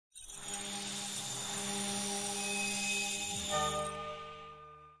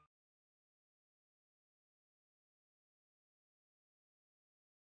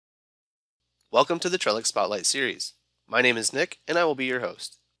Welcome to the Trellix Spotlight series. My name is Nick, and I will be your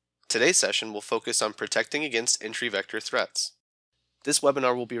host. Today's session will focus on protecting against entry vector threats. This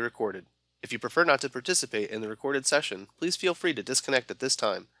webinar will be recorded. If you prefer not to participate in the recorded session, please feel free to disconnect at this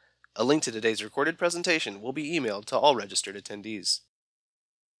time. A link to today's recorded presentation will be emailed to all registered attendees.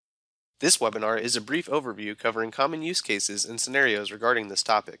 This webinar is a brief overview covering common use cases and scenarios regarding this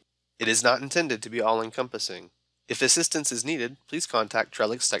topic. It is not intended to be all-encompassing. If assistance is needed, please contact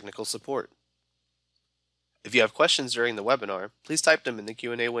Trellix Technical Support. If you have questions during the webinar, please type them in the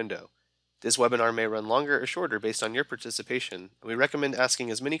Q&A window. This webinar may run longer or shorter based on your participation, and we recommend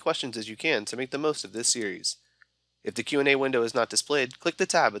asking as many questions as you can to make the most of this series. If the Q&A window is not displayed, click the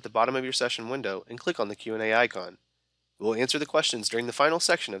tab at the bottom of your session window and click on the Q&A icon. We will answer the questions during the final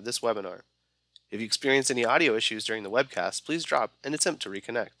section of this webinar. If you experience any audio issues during the webcast, please drop and attempt to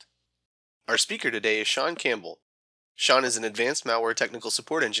reconnect. Our speaker today is Sean Campbell. Sean is an advanced malware technical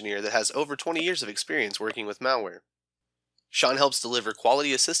support engineer that has over 20 years of experience working with malware. Sean helps deliver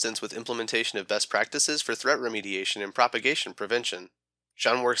quality assistance with implementation of best practices for threat remediation and propagation prevention.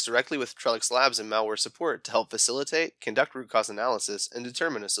 Sean works directly with Trellix Labs and malware support to help facilitate, conduct root cause analysis, and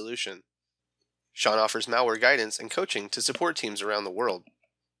determine a solution. Sean offers malware guidance and coaching to support teams around the world.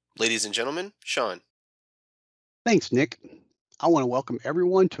 Ladies and gentlemen, Sean. Thanks, Nick. I want to welcome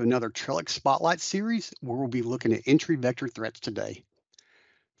everyone to another Trellix Spotlight series where we'll be looking at entry vector threats today.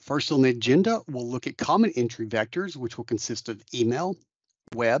 First on the agenda, we'll look at common entry vectors, which will consist of email,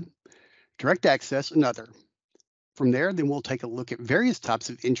 web, direct access, and other. From there, then we'll take a look at various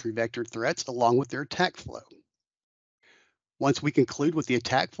types of entry vector threats along with their attack flow. Once we conclude with the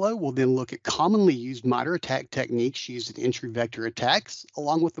attack flow, we'll then look at commonly used MITRE attack techniques used in entry vector attacks,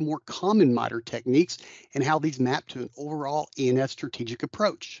 along with the more common MITRE techniques and how these map to an overall ENS strategic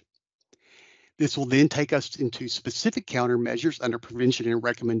approach. This will then take us into specific countermeasures under prevention and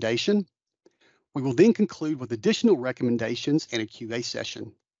recommendation. We will then conclude with additional recommendations and a QA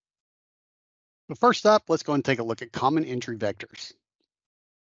session. But first up, let's go and take a look at common entry vectors.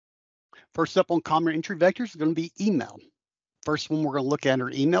 First up on common entry vectors is going to be email. First one we're going to look at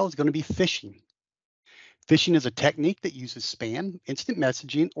under email is going to be phishing. Phishing is a technique that uses spam, instant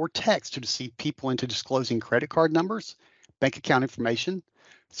messaging, or text to deceive people into disclosing credit card numbers, bank account information,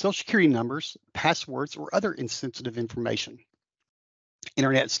 social security numbers, passwords, or other insensitive information.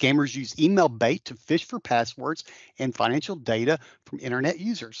 Internet scammers use email bait to phish for passwords and financial data from internet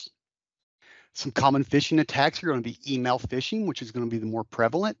users. Some common phishing attacks are going to be email phishing, which is going to be the more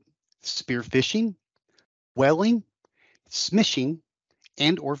prevalent, spear phishing, whaling, smishing,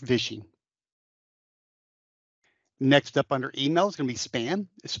 and or phishing. Next up under email is going to be spam.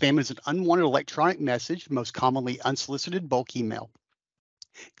 Spam is an unwanted electronic message, most commonly unsolicited bulk email.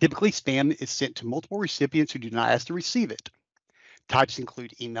 Typically, spam is sent to multiple recipients who do not ask to receive it. Types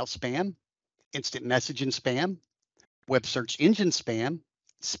include email spam, instant messaging spam, web search engine spam,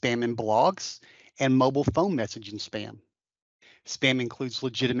 spam in blogs, and mobile phone messaging spam. Spam includes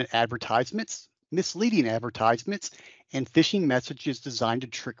legitimate advertisements, misleading advertisements, and phishing messages designed to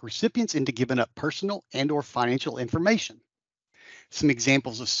trick recipients into giving up personal and or financial information. Some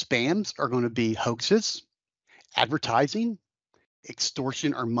examples of spams are going to be hoaxes, advertising,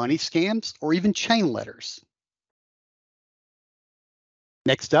 extortion or money scams, or even chain letters.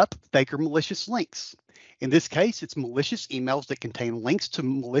 Next up, fake or malicious links. In this case, it's malicious emails that contain links to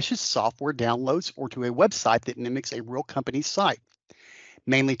malicious software downloads or to a website that mimics a real company's site,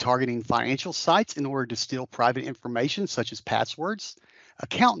 mainly targeting financial sites in order to steal private information such as passwords,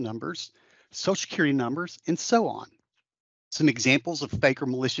 account numbers, social security numbers, and so on. Some examples of fake or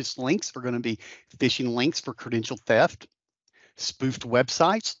malicious links are going to be phishing links for credential theft, spoofed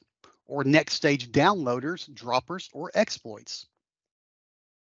websites, or next stage downloaders, droppers, or exploits.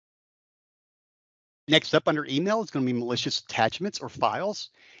 Next up under email is going to be malicious attachments or files.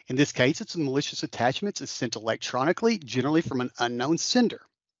 In this case, it's malicious attachments is sent electronically, generally from an unknown sender.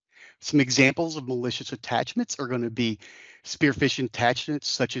 Some examples of malicious attachments are going to be spear phishing attachments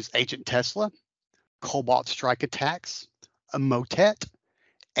such as Agent Tesla, Cobalt Strike attacks, Emotet,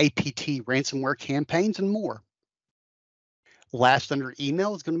 APT ransomware campaigns, and more. Last under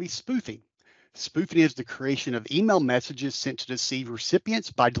email is going to be spoofing. Spoofing is the creation of email messages sent to deceive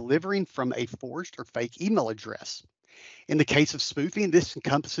recipients by delivering from a forged or fake email address. In the case of spoofing, this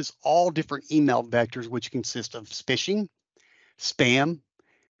encompasses all different email vectors, which consist of phishing, spam,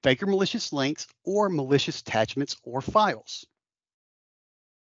 fake or malicious links, or malicious attachments or files.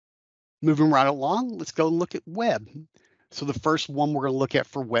 Moving right along, let's go and look at web. So the first one we're going to look at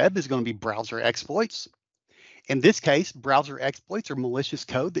for web is going to be browser exploits. In this case, browser exploits are malicious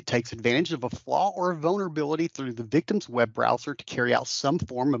code that takes advantage of a flaw or a vulnerability through the victim's web browser to carry out some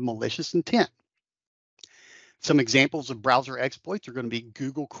form of malicious intent. Some examples of browser exploits are going to be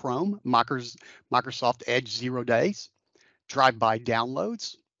Google Chrome, Microsoft Edge 0 days, drive-by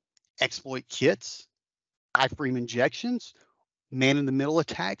downloads, exploit kits, iframe injections, man-in-the-middle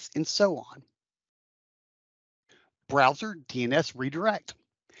attacks, and so on. Browser DNS redirect.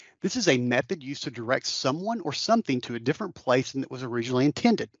 This is a method used to direct someone or something to a different place than it was originally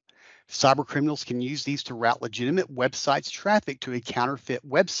intended. Cybercriminals can use these to route legitimate websites' traffic to a counterfeit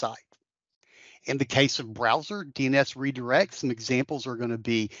website. In the case of browser DNS redirect, some examples are going to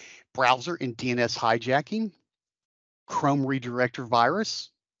be browser and DNS hijacking, Chrome redirector virus,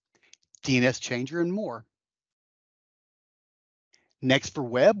 DNS changer, and more. Next, for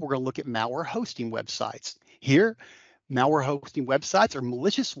web, we're going to look at malware hosting websites. Here, malware hosting websites are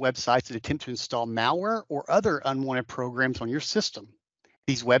malicious websites that attempt to install malware or other unwanted programs on your system.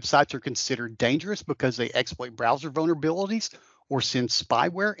 These websites are considered dangerous because they exploit browser vulnerabilities or send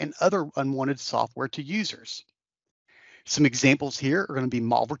spyware and other unwanted software to users. Some examples here are going to be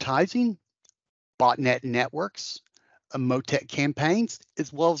malvertising, botnet networks, emotet campaigns,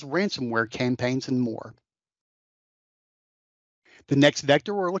 as well as ransomware campaigns and more. The next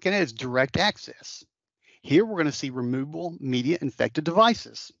vector we're looking at is direct access. Here we're going to see removable media infected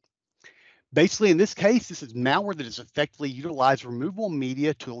devices. Basically, in this case, this is malware that has effectively utilized removable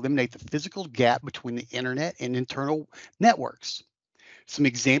media to eliminate the physical gap between the internet and internal networks. Some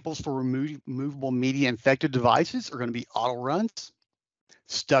examples for removable media infected devices are going to be autoruns,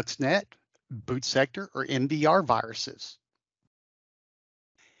 Stuxnet, boot sector, or MBR viruses.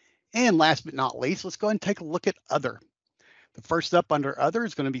 And last but not least, let's go ahead and take a look at other. The first up under other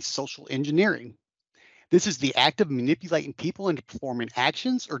is going to be social engineering. This is the act of manipulating people into performing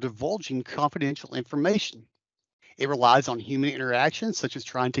actions or divulging confidential information. It relies on human interaction, such as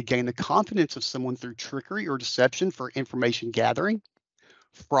trying to gain the confidence of someone through trickery or deception for information gathering,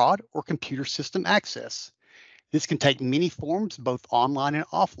 fraud, or computer system access. This can take many forms, both online and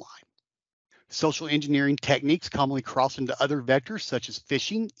offline. Social engineering techniques commonly cross into other vectors such as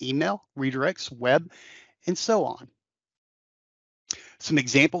phishing, email, redirects, web, and so on. Some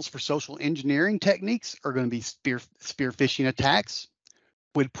examples for social engineering techniques are going to be spear phishing attacks,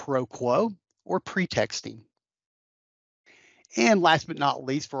 quid pro quo, or pretexting. And last but not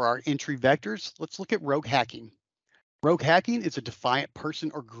least, for our entry vectors, let's look at rogue hacking. Rogue hacking is a defiant person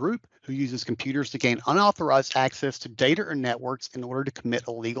or group who uses computers to gain unauthorized access to data or networks in order to commit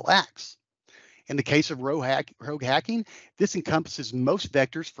illegal acts. In the case of rogue hacking, this encompasses most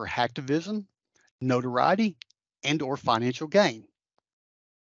vectors for hacktivism, notoriety, and/or financial gain.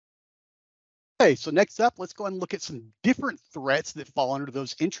 Okay, so next up, let's go ahead and look at some different threats that fall under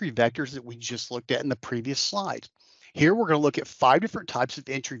those entry vectors that we just looked at in the previous slide. Here, we're going to look at 5 different types of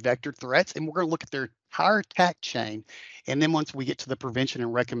entry vector threats, and we're going to look at their entire attack chain. And then once we get to the prevention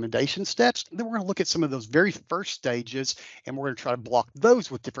and recommendation steps, then we're going to look at some of those very first stages, and we're going to try to block those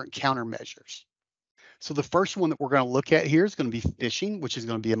with different countermeasures. So the first one that we're going to look at here is going to be phishing, which is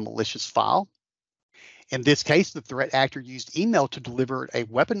going to be a malicious file. In this case, the threat actor used email to deliver a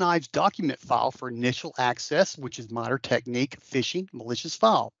weaponized document file for initial access, which is modern technique phishing malicious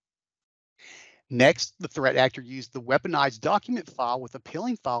file. Next, the threat actor used the weaponized document file with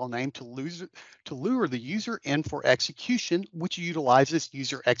appealing file name to lure the user in for execution, which utilizes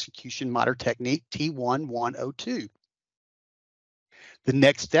user execution modern technique T1102. The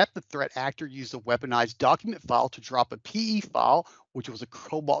next step, the threat actor used a weaponized document file to drop a PE file, which was a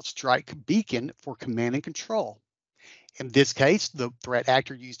Cobalt Strike beacon for command and control. In this case, the threat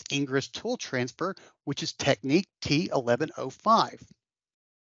actor used Ingress tool transfer, which is technique T1105.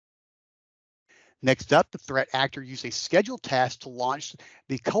 Next up, the threat actor used a scheduled task to launch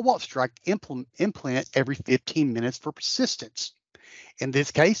the Cobalt Strike implant every 15 minutes for persistence. In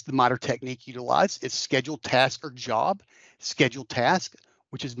this case, the modern technique utilized is scheduled task or job, scheduled task,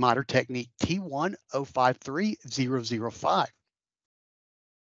 which is modern technique T1053005.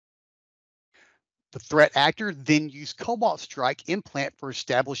 The threat actor then used Cobalt Strike implant for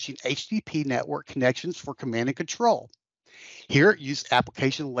establishing HTTP network connections for command and control. Here it used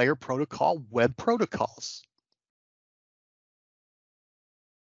application layer protocol web protocols.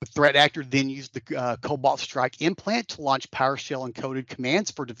 The threat actor then used the Cobalt Strike implant to launch PowerShell encoded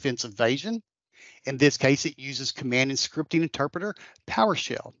commands for defense evasion. In this case, it uses command and scripting interpreter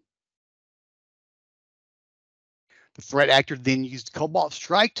PowerShell. The threat actor then used Cobalt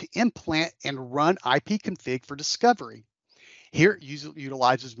Strike to implant and run ipconfig for discovery. Here it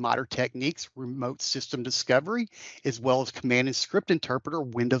utilizes modern techniques, remote system discovery, as well as command and script interpreter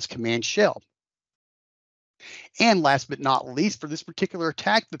Windows Command Shell. And last but not least, for this particular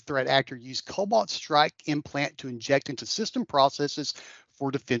attack, the threat actor used Cobalt Strike implant to inject into system processes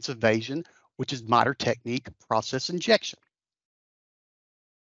for defense evasion, which is MITRE technique process injection.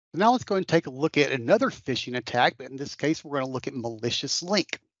 Now let's go and take a look at another phishing attack, but in this case, we're going to look at malicious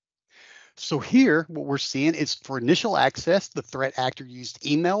link. So here, what we're seeing is for initial access, the threat actor used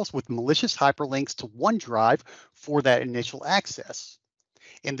emails with malicious hyperlinks to OneDrive for that initial access.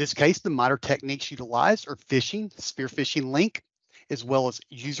 In this case, the MITRE techniques utilized are phishing, spear phishing link, as well as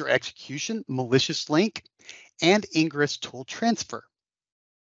user execution, malicious link, and ingress tool transfer.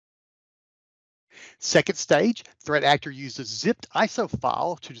 Second stage, threat actor used a zipped ISO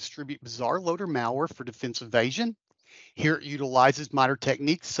file to distribute bizarre loader malware for defense evasion. Here it utilizes MITRE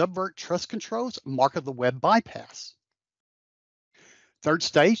techniques, subvert trust controls, mark of the web bypass. Third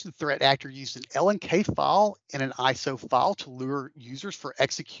stage, the threat actor used an LNK file and an ISO file to lure users for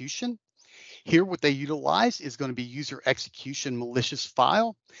execution. Here, what they utilize is going to be user execution malicious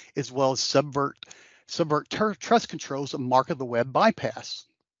file, as well as subvert trust controls, mark of the web bypass.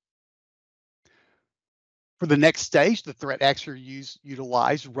 For the next stage, the threat actor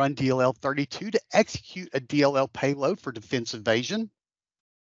utilized run DLL32 to execute a DLL payload for defense evasion.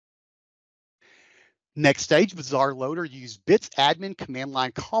 Next stage, bizarre loader used bits admin command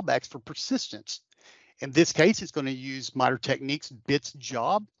line callbacks for persistence. In this case, it's going to use MITRE techniques bits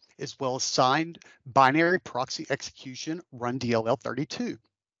job, as well as signed binary proxy execution run DLL32.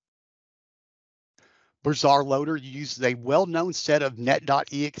 Bizarre loader uses a well-known set of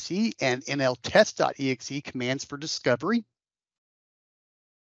net.exe and nltest.exe commands for discovery.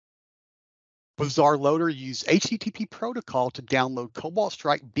 Bizarre loader used HTTP protocol to download Cobalt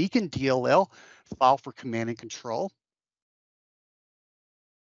Strike Beacon DLL file for command and control.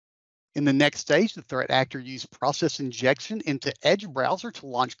 In the next stage, the threat actor used process injection into Edge browser to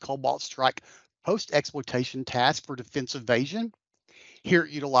launch Cobalt Strike post-exploitation task for defense evasion. Here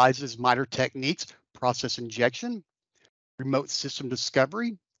it utilizes MITRE techniques, process injection, remote system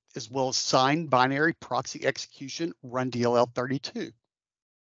discovery, as well as signed binary proxy execution run DLL32.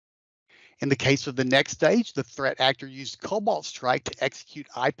 In the case of the next stage, the threat actor used Cobalt Strike to execute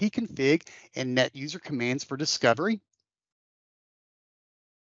ipconfig and net user commands for discovery.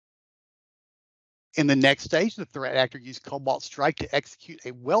 In the next stage, the threat actor used Cobalt Strike to execute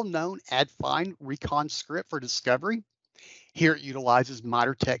a well-known add-find recon script for discovery. Here it utilizes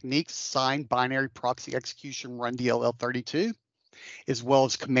MITRE techniques, signed binary proxy execution run DLL32, as well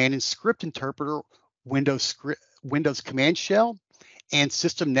as command and script interpreter, Windows command shell, and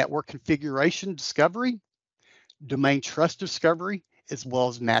system network configuration discovery, domain trust discovery, as well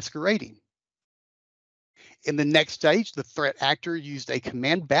as masquerading. In the next stage, the threat actor used a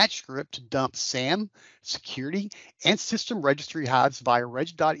command batch script to dump SAM, security, and system registry hives via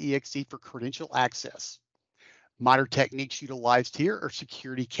reg.exe for credential access. MITRE techniques utilized here are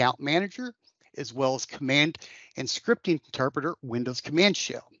security count manager, as well as command and scripting interpreter, Windows command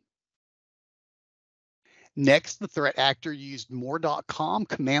shell. Next, the threat actor used more.com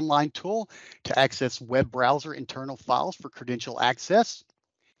command line tool to access web browser internal files for credential access.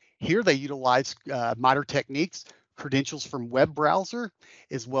 Here they utilize MITRE techniques, credentials from web browser,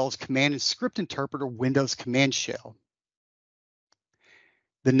 as well as command and script interpreter, Windows command shell.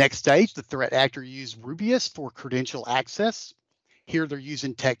 The next stage, the threat actor used Rubius for credential access. Here they're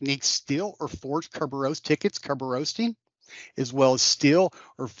using techniques steal or forge Kerberos tickets, Kerberosting, as well as steal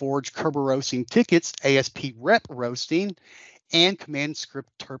or forge Kerberosing tickets, ASP rep roasting, and command script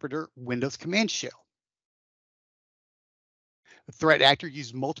interpreter, Windows command shell. The threat actor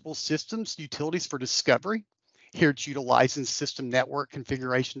used multiple systems utilities for discovery. Here it's utilizing system network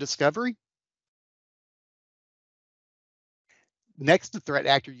configuration discovery. Next, the threat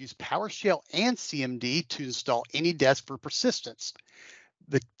actor used PowerShell and CMD to install AnyDesk for persistence.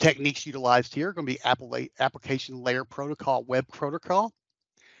 The techniques utilized here are going to be application layer protocol, web protocol,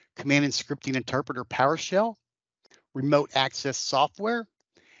 command and scripting interpreter PowerShell, remote access software,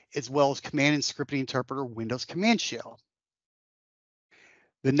 as well as command and scripting interpreter, Windows command shell.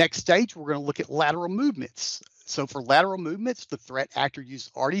 The next stage, we're going to look at lateral movements. So for lateral movements, the threat actor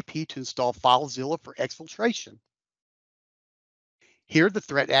used RDP to install FileZilla for exfiltration. Here, the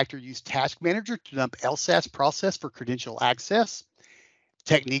threat actor used Task Manager to dump LSAS process for credential access.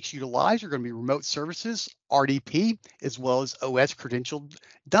 Techniques utilized are going to be remote services, RDP, as well as OS credential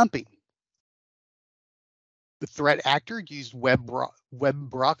dumping. The threat actor used web browser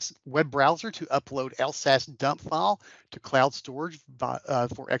to upload LSAS dump file to cloud storage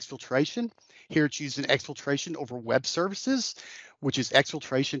for exfiltration. Here it's using exfiltration over web services, which is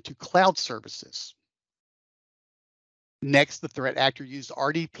exfiltration to cloud services. Next, the threat actor used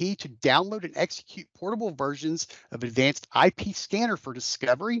RDP to download and execute portable versions of advanced IP scanner for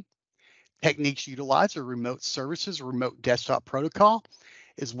discovery. Techniques utilized are remote services, remote desktop protocol,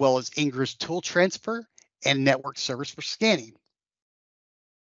 as well as ingress tool transfer and network service for scanning.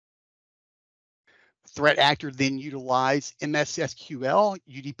 Threat actor then utilize MSSQL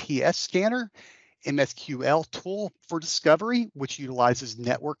UDPS scanner, MSQL tool for discovery, which utilizes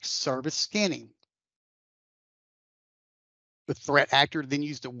network service scanning. The threat actor then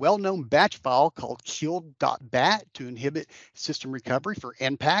used a well-known batch file called killed.bat to inhibit system recovery for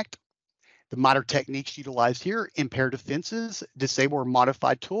impact. The modern techniques utilized here: impair defenses, disable or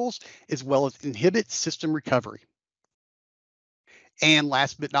modify tools, as well as inhibit system recovery. And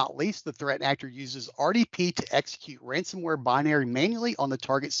last but not least, the threat actor uses RDP to execute ransomware binary manually on the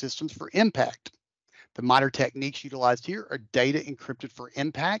target systems for impact. The modern techniques utilized here are data encrypted for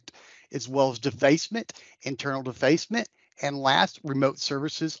impact, as well as defacement, internal defacement, and last, remote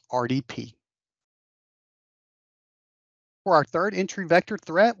services RDP. For our third entry vector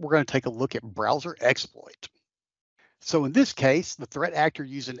threat, we're going to take a look at browser exploit. So in this case, the threat actor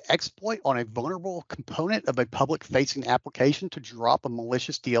used an exploit on a vulnerable component of a public-facing application to drop a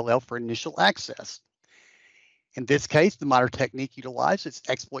malicious DLL for initial access. In this case, the modern technique utilized its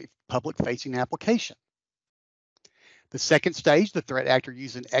exploit public-facing application. The second stage, the threat actor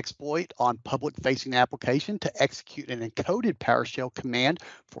used an exploit on public-facing application to execute an encoded PowerShell command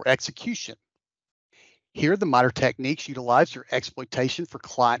for execution. Here, the modern techniques utilized are exploitation for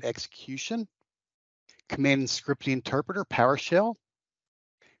client execution, command and script interpreter PowerShell,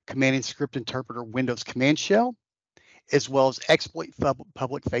 command and script interpreter Windows Command Shell, as well as exploit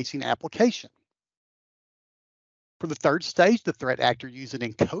public-facing application. For the third stage, the threat actor used an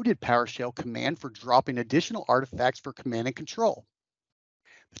encoded PowerShell command for dropping additional artifacts for command and control.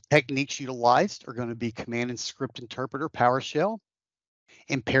 The techniques utilized are going to be command and script interpreter PowerShell,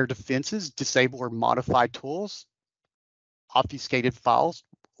 impair defenses, disable or modify tools, obfuscated files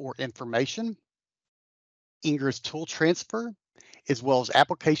or information, ingress tool transfer, as well as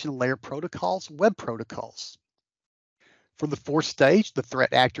application layer protocols, web protocols. For the fourth stage, the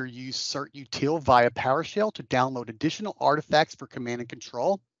threat actor used certutil via PowerShell to download additional artifacts for command and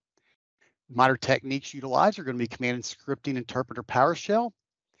control. Modern techniques utilized are going to be command and scripting interpreter PowerShell,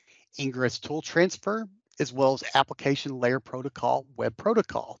 ingress tool transfer, as well as application layer protocol, web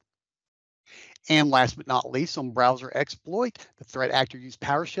protocol. And last but not least, on browser exploit, the threat actor used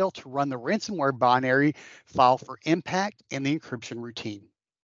PowerShell to run the ransomware binary file for impact and the encryption routine.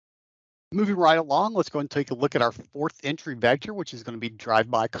 Moving right along, let's go and take a look at our fourth entry vector, which is going to be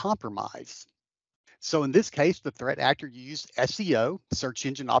drive-by compromise. So in this case, the threat actor used SEO, search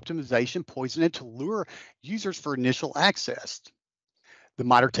engine optimization, poisoning to lure users for initial access. The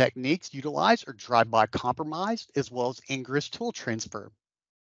modern techniques utilized are drive-by compromise, as well as ingress tool transfer.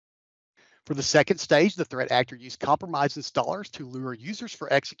 For the second stage, the threat actor used compromise installers to lure users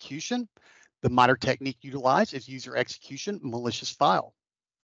for execution. The modern technique utilized is user execution malicious file.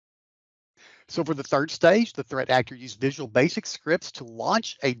 So for the third stage, the threat actor used Visual Basic scripts to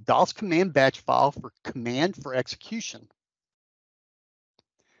launch a DOS command batch file for command for execution.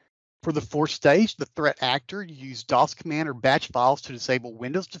 For the fourth stage, the threat actor used DOS command or batch files to disable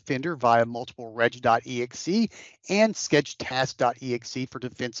Windows Defender via multiple reg.exe and sketchtask.exe for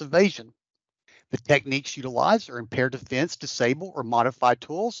defense evasion. The techniques utilized are impair defense, disable or modify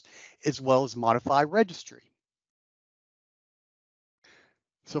tools, as well as modify registry.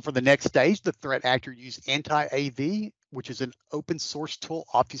 So for the next stage, the threat actor used anti-AV, which is an open source tool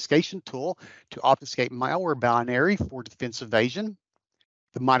obfuscation tool to obfuscate malware binary for defense evasion.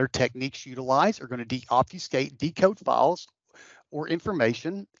 The modern techniques utilized are going to deobfuscate decode files or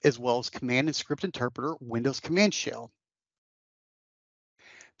information, as well as command and script interpreter Windows Command Shell.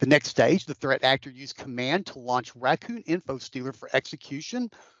 The next stage, the threat actor used command to launch Raccoon Info Stealer for execution,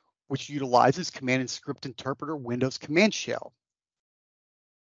 which utilizes command and script interpreter Windows Command Shell.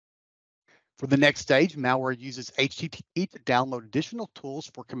 For the next stage, malware uses HTTP to download additional tools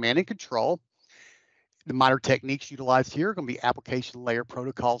for command and control. The modern techniques utilized here are going to be application layer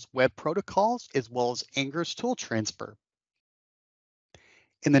protocols, web protocols, as well as ingress tool transfer.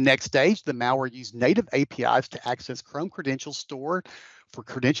 In the next stage, the malware used native APIs to access Chrome credentials stored for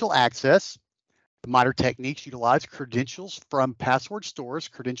credential access. The modern techniques utilize credentials from password stores,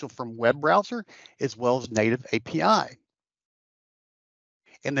 credential from web browser, as well as native API.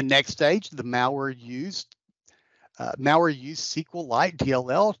 In the next stage, the malware used SQLite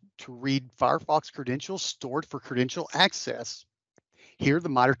DLL to read Firefox credentials stored for credential access. Here, the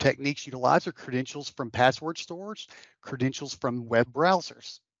modern techniques utilized are credentials from password stores, credentials from web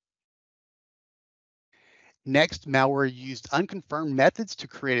browsers. Next, malware used unconfirmed methods to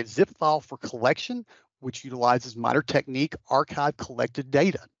create a zip file for collection, which utilizes modern technique archive collected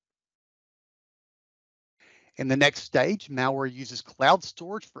data. In the next stage, malware uses cloud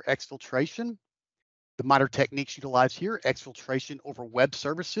storage for exfiltration. The minor techniques utilized here: exfiltration over web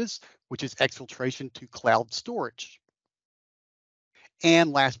services, which is exfiltration to cloud storage.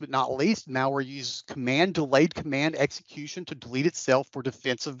 And last but not least, malware uses delayed command execution to delete itself for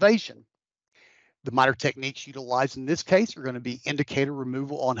defense evasion. The minor techniques utilized in this case are going to be indicator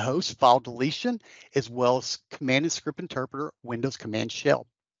removal on host, file deletion, as well as command and script interpreter, Windows command shell.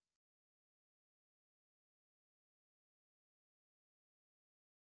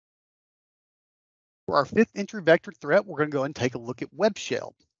 For our fifth entry vector threat, we're going to go and take a look at web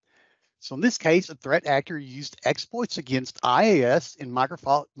shell. So in this case, a threat actor used exploits against IAS and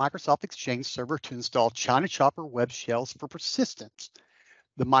Microsoft Exchange Server to install China Chopper web shells for persistence.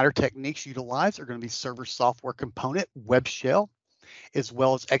 The minor techniques utilized are going to be server software component, web shell, as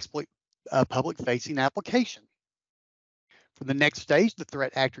well as exploit public-facing application. For the next stage, the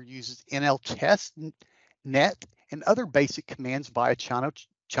threat actor uses NLTest, net, and other basic commands via China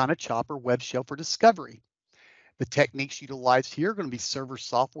Chopper web shell for discovery. The techniques utilized here are going to be server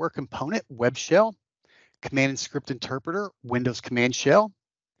software component, web shell, command and script interpreter, Windows command shell,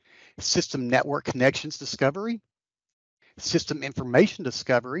 system network connections discovery, system information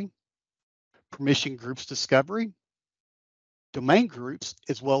discovery, permission groups discovery, domain groups,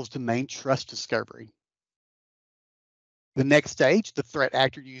 as well as domain trust discovery. The next stage, the threat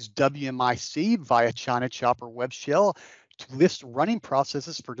actor used WMIC via China Chopper web shell to list running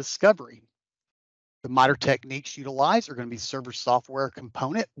processes for discovery. The minor techniques utilized are going to be server software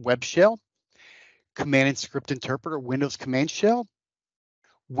component, web shell, command and script interpreter, Windows command shell,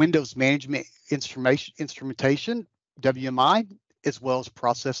 Windows management instrumentation, WMI, as well as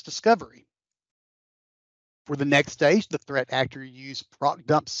process discovery. For the next stage, the threat actor used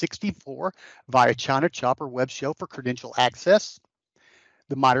procdump64 via China Chopper web shell for credential access.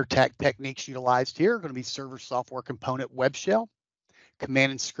 The minor techniques utilized here are going to be server software component, web shell,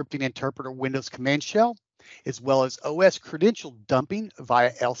 command and scripting interpreter, Windows command shell, as well as OS credential dumping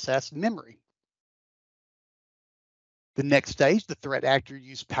via LSAS memory. The next stage, the threat actor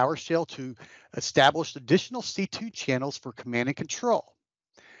used PowerShell to establish additional C2 channels for command and control.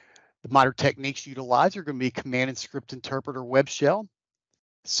 The minor techniques utilized are going to be command and script interpreter, web shell,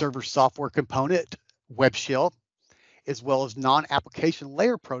 server software component, web shell, as well as non-application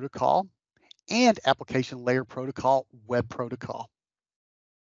layer protocol and application layer protocol, web protocol.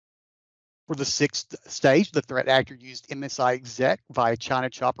 For the sixth stage, the threat actor used MSI exec via China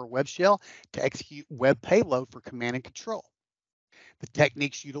Chopper web shell to execute web payload for command and control. The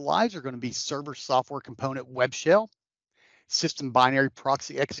techniques utilized are going to be server software component, web shell, system binary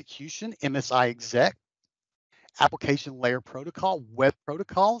proxy execution, MSI exec, application layer protocol, web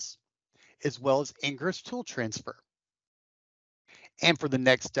protocols, as well as ingress tool transfer. And for the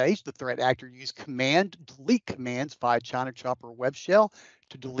next stage, the threat actor used command delete commands via China Chopper web shell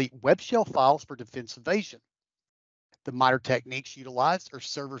to delete web shell files for defense evasion. The minor techniques utilized are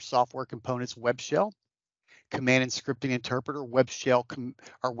server software components, web shell, command and scripting interpreter, web shell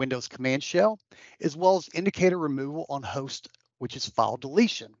or Windows command shell, as well as indicator removal on host, which is file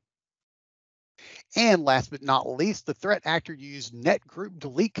deletion. And last but not least, the threat actor used net group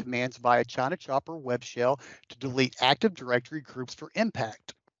delete commands via China Chopper web shell to delete Active Directory groups for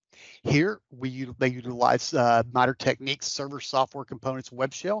impact. Here, they utilize minor techniques, server software components,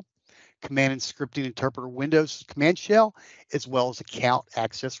 web shell, command and scripting interpreter, Windows command shell, as well as account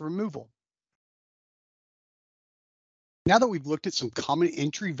access removal. Now that we've looked at some common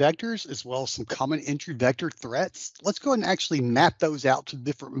entry vectors as well as some common entry vector threats, let's go ahead and actually map those out to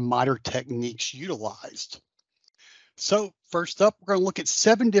different minor techniques utilized. So first up, we're going to look at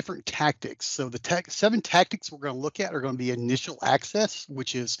 7 different tactics. So the 7 tactics we're going to look at are going to be initial access,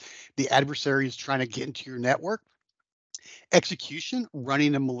 which is the adversary is trying to get into your network. Execution,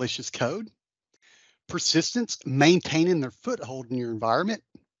 running a malicious code. Persistence, maintaining their foothold in your environment.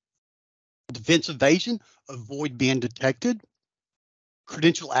 Defense evasion, avoid being detected.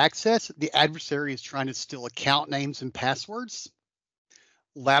 Credential access, the adversary is trying to steal account names and passwords.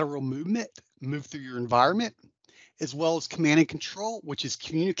 Lateral movement, move through your environment, as well as command and control, which is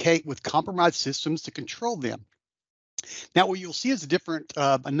communicate with compromised systems to control them. Now, what you'll see is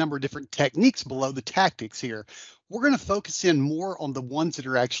a number of different techniques below the tactics here. We're going to focus in more on the ones that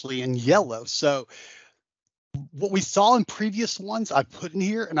are actually in yellow. So what we saw in previous ones I put in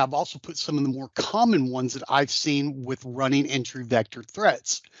here, and I've also put some of the more common ones that I've seen with running entry vector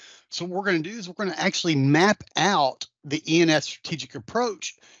threats. So what we're going to do is we're going to actually map out the ENS strategic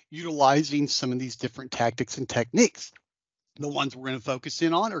approach utilizing some of these different tactics and techniques. The ones we're going to focus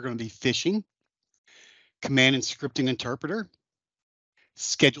in on are going to be phishing, command and scripting interpreter,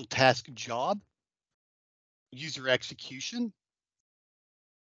 scheduled task job, user execution,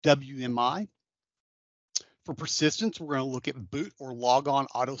 WMI. For persistence, we're going to look at boot or logon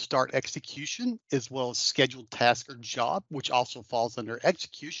auto start execution, as well as scheduled task or job, which also falls under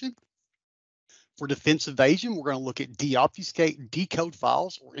execution. For defense evasion, we're going to look at deobfuscate, decode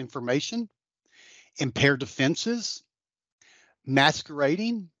files or information, impair defenses,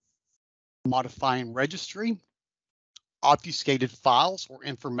 masquerading, modifying registry, obfuscated files or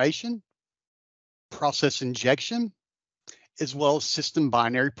information, process injection, as well as system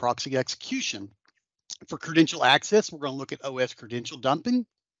binary proxy execution. For credential access, we're going to look at OS credential dumping.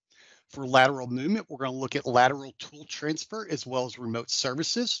 For lateral movement, we're going to look at lateral tool transfer as well as remote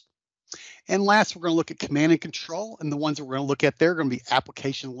services. And last, we're going to look at command and control. And the ones that we're going to look at there are going to be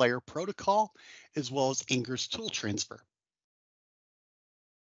application layer protocol as well as ingress tool transfer.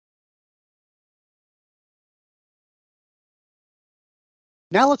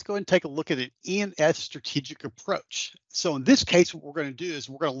 Now let's go ahead and take a look at an ENS strategic approach. So in this case, what we're going to do is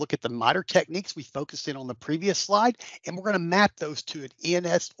we're going to look at the MITRE techniques we focused in on the previous slide, and we're going to map those to an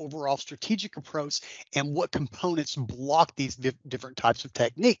ENS overall strategic approach and what components block these different types of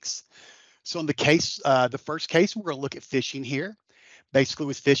techniques. So in the case, the first case, we're going to look at phishing here. Basically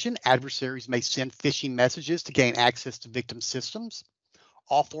with phishing, adversaries may send phishing messages to gain access to victim systems.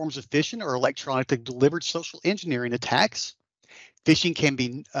 All forms of phishing are electronically delivered social engineering attacks. Phishing can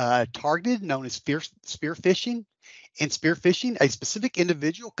be targeted, known as spear phishing. In spear phishing, a specific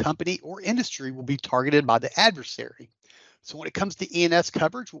individual, company, or industry will be targeted by the adversary. So when it comes to ENS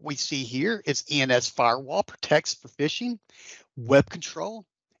coverage, what we see here is ENS firewall protects for phishing, web control,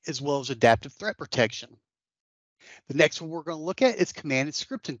 as well as adaptive threat protection. The next one we're going to look at is command and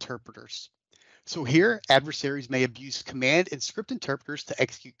script interpreters. So here, adversaries may abuse command and script interpreters to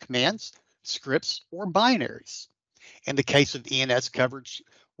execute commands, scripts, or binaries. In the case of ENS coverage,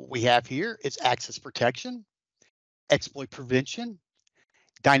 what we have here is access protection, exploit prevention,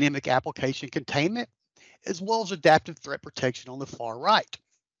 dynamic application containment, as well as adaptive threat protection on the far right.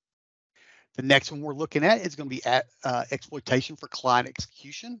 The next one we're looking at is going to be exploitation for client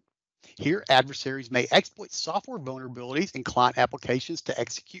execution. Here, adversaries may exploit software vulnerabilities in client applications to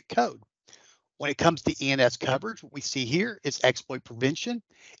execute code. When it comes to ENS coverage, what we see here is exploit prevention,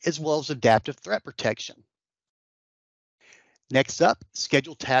 as well as adaptive threat protection. Next up,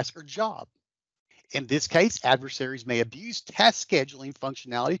 schedule task or job. In this case, adversaries may abuse task scheduling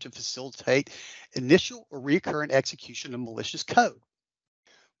functionality to facilitate initial or recurrent execution of malicious code.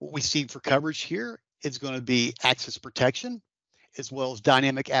 What we see for coverage here is going to be access protection, as well as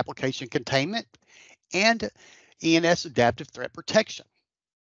dynamic application containment and ENS adaptive threat protection.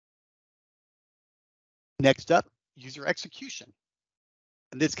 Next up, user execution.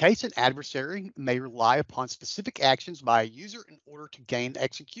 In this case, an adversary may rely upon specific actions by a user in order to gain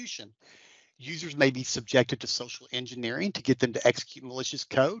execution. Users may be subjected to social engineering to get them to execute malicious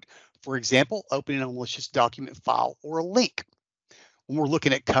code. For example, opening a malicious document file or a link. When we're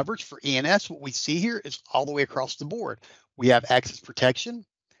looking at coverage for ENS, what we see here is all the way across the board. We have access protection,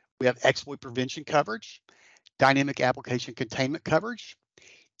 we have exploit prevention coverage, dynamic application containment coverage,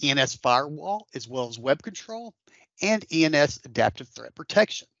 ENS firewall, as well as web control, and ENS adaptive threat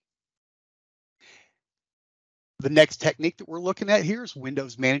protection. The next technique that we're looking at here is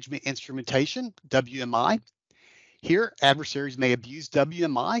Windows Management Instrumentation, WMI. Here, adversaries may abuse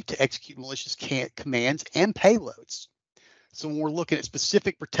WMI to execute malicious commands and payloads. So when we're looking at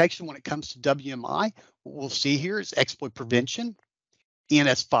specific protection when it comes to WMI, what we'll see here is exploit prevention,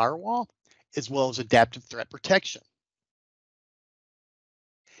 ENS firewall, as well as adaptive threat protection.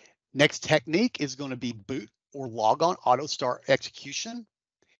 Next technique is going to be boot or logon auto start execution. In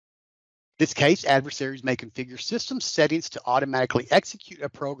this case, adversaries may configure system settings to automatically execute a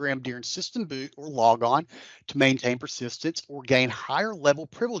program during system boot or logon to maintain persistence or gain higher level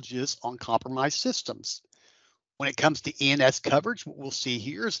privileges on compromised systems. When it comes to ENS coverage, what we'll see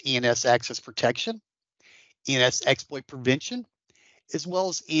here is ENS access protection, ENS exploit prevention, as well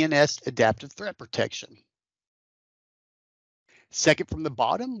as ENS adaptive threat protection. Second from the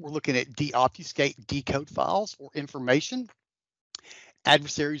bottom, we're looking at deobfuscate decode files or information.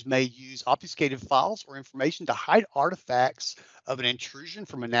 Adversaries may use obfuscated files or information to hide artifacts of an intrusion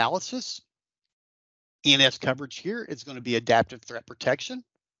from analysis. ENS coverage here is going to be adaptive threat protection.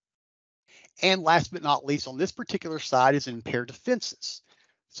 And last but not least, on this particular side is impaired defenses.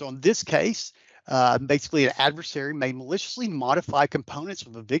 So in this case, basically an adversary may maliciously modify components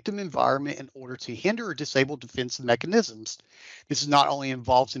of a victim environment in order to hinder or disable defensive mechanisms. This not only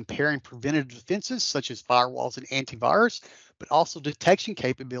involves impairing preventative defenses such as firewalls and antivirus, but also detection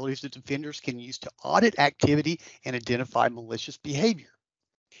capabilities that defenders can use to audit activity and identify malicious behavior.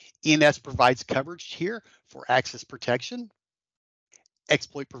 ENS provides coverage here for access protection,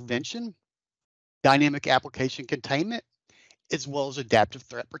 exploit prevention, dynamic application containment, as well as adaptive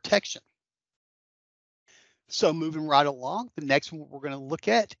threat protection. So moving right along, the next one we're going to look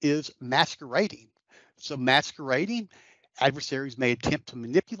at is masquerading. So masquerading, adversaries may attempt to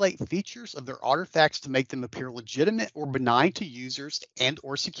manipulate features of their artifacts to make them appear legitimate or benign to users and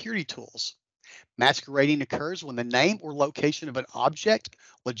or security tools. Masquerading occurs when the name or location of an object,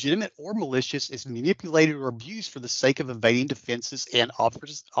 legitimate or malicious, is manipulated or abused for the sake of evading defenses and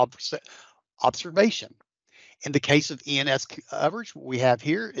observation. In the case of ENS coverage, what we have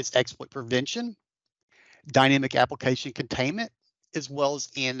here is exploit prevention, dynamic application containment, as well as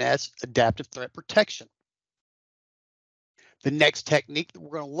ENS adaptive threat protection. The next technique that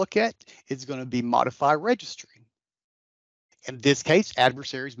we're going to look at is going to be modify registry. In this case,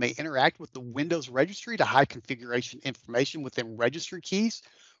 adversaries may interact with the Windows registry to hide configuration information within registry keys,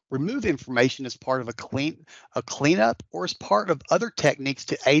 remove information as part of a cleanup, or as part of other techniques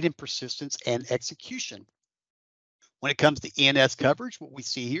to aid in persistence and execution. When it comes to ENS coverage, what we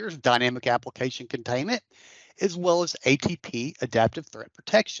see here is dynamic application containment, as well as ATP, adaptive threat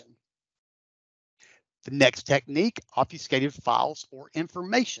protection. The next technique, obfuscated files or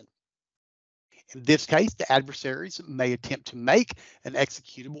information. In this case, the adversaries may attempt to make an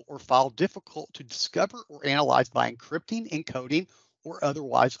executable or file difficult to discover or analyze by encrypting, encoding, or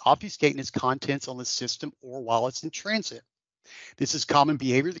otherwise obfuscating its contents on the system or while it's in transit. This is common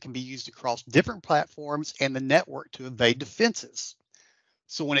behavior that can be used across different platforms and the network to evade defenses.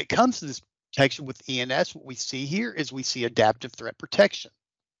 So when it comes to this protection with ENS, what we see here is we see adaptive threat protection.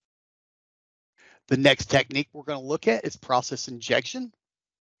 The next technique we're going to look at is process injection.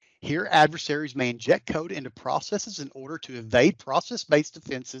 Here, adversaries may inject code into processes in order to evade process-based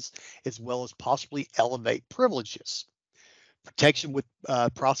defenses, as well as possibly elevate privileges. Protection with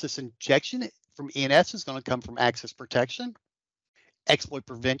process injection from ENS is going to come from access protection, exploit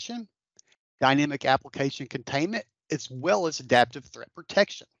prevention, dynamic application containment, as well as adaptive threat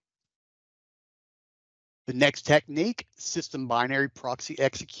protection. The next technique, system binary proxy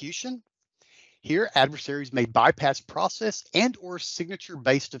execution. Here, adversaries may bypass process and or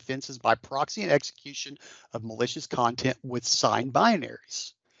signature-based defenses by proxy and execution of malicious content with signed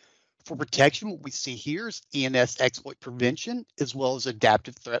binaries. For protection, what we see here is ENS exploit prevention, as well as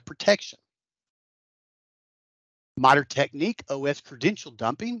adaptive threat protection. Modern technique, OS credential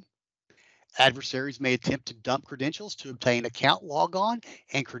dumping. Adversaries may attempt to dump credentials to obtain account logon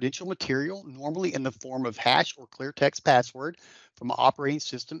and credential material, normally in the form of hash or clear text password from an operating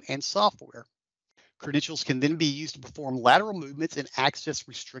system and software. Credentials can then be used to perform lateral movements and access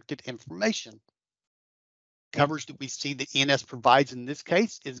restricted information. Coverage that we see that ENS provides in this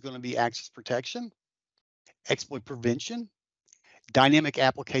case is going to be access protection, exploit prevention, dynamic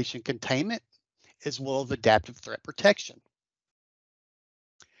application containment, as well as adaptive threat protection.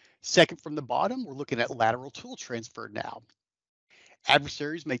 Second from the bottom, we're looking at lateral tool transfer now.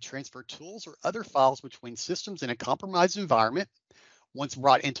 Adversaries may transfer tools or other files between systems in a compromised environment. Once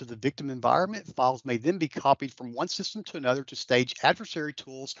brought into the victim environment, files may then be copied from one system to another to stage adversary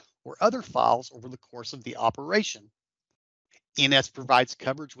tools or other files over the course of the operation. ENS provides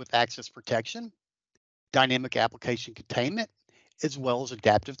coverage with access protection, dynamic application containment, as well as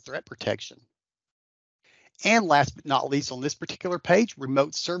adaptive threat protection. And last but not least on this particular page,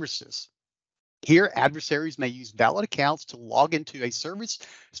 remote services. Here, adversaries may use valid accounts to log into a service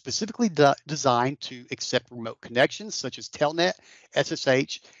specifically designed to accept remote connections such as Telnet,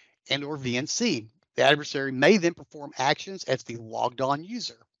 SSH, and or VNC. The adversary may then perform actions as the logged on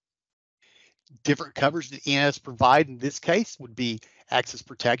user. Different coverage that ENS provide in this case would be access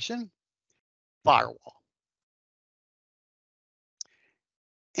protection, firewall.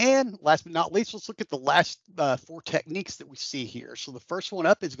 And last but not least, let's look at the last four techniques that we see here. So the first one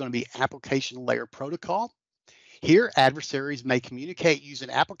up is going to be application layer protocol. Here, adversaries may communicate using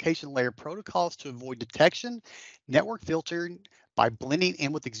application layer protocols to avoid detection, network filtering by blending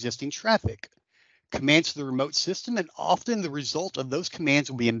in with existing traffic. Commands to the remote system, and often the result of those commands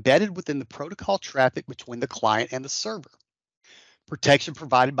will be embedded within the protocol traffic between the client and the server. Protection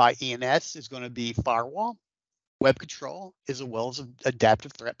provided by ENS is going to be firewall, web control, as well as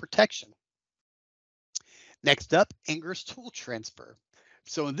adaptive threat protection. Next up, Ingress tool transfer.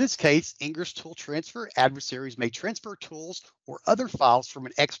 So in this case, Ingress tool transfer, adversaries may transfer tools or other files from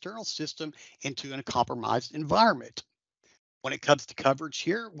an external system into a compromised environment. When it comes to coverage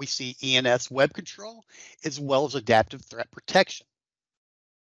here, we see ENS web control, as well as adaptive threat protection.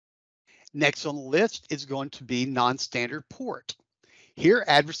 Next on the list is going to be non-standard port. Here,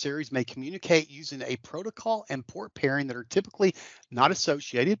 adversaries may communicate using a protocol and port pairing that are typically not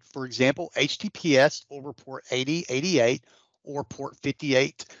associated. For example, HTTPS over port 8088 or port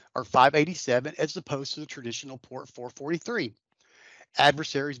 58 or 587 as opposed to the traditional port 443.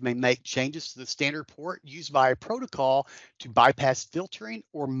 Adversaries may make changes to the standard port used by a protocol to bypass filtering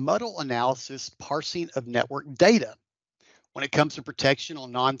or muddle analysis parsing of network data. When it comes to protection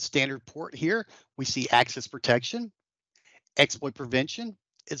on non-standard port here, we see access protection, exploit prevention,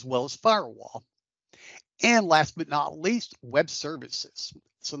 as well as firewall. And last but not least, web services.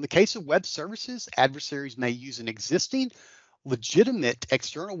 So in the case of web services, adversaries may use an existing legitimate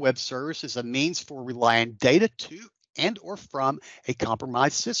external web service as a means for relying data to and or from a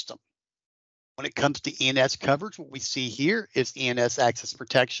compromised system. When it comes to ENS coverage, what we see here is ENS access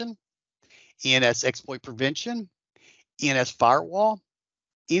protection, ENS exploit prevention, ENS firewall,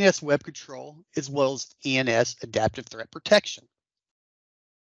 ENS web control, as well as ENS adaptive threat protection.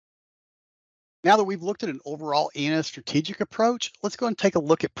 Now that we've looked at an overall ENS strategic approach, let's go and take a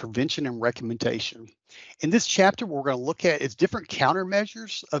look at prevention and recommendation. In this chapter, what we're going to look at is different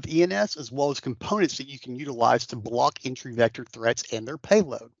countermeasures of ENS as well as components that you can utilize to block entry vector threats and their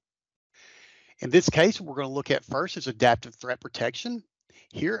payload. In this case, we're going to look at first is adaptive threat protection.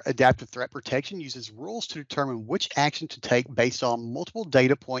 Here, adaptive threat protection uses rules to determine which action to take based on multiple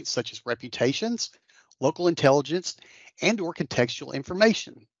data points such as reputations, local intelligence, and or contextual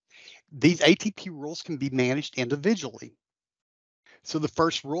information. These ATP rules can be managed individually. So the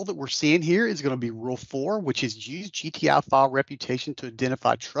first rule that we're seeing here is going to be Rule 4, which is use GTI file reputation to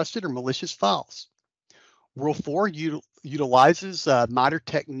identify trusted or malicious files. Rule 4 utilizes MITRE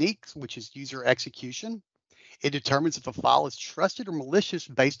techniques, which is user execution. It determines if a file is trusted or malicious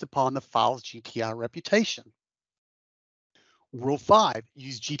based upon the file's GTI reputation. Rule 5,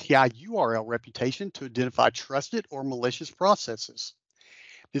 use GTI URL reputation to identify trusted or malicious processes.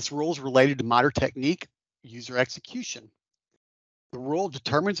 This rule is related to MITRE technique, user execution. The rule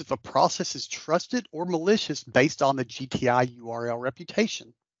determines if a process is trusted or malicious based on the GTI URL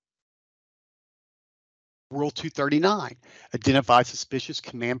reputation. Rule 239, identify suspicious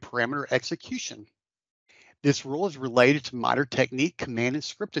command parameter execution. This rule is related to MITRE technique, command and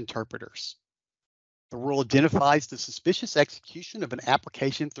script interpreters. The rule identifies the suspicious execution of an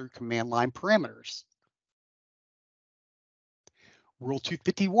application through command line parameters. Rule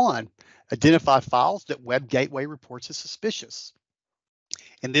 251, identify files that Web Gateway reports as suspicious.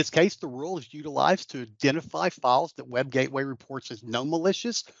 In this case, the rule is utilized to identify files that Web Gateway reports as no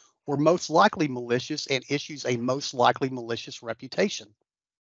malicious or most likely malicious and issues a most likely malicious reputation.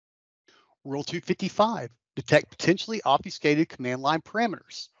 Rule 255, detect potentially obfuscated command line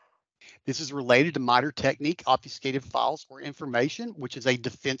parameters. This is related to MITRE technique, obfuscated files or information, which is a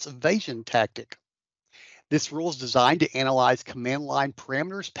defense evasion tactic. This rule is designed to analyze command line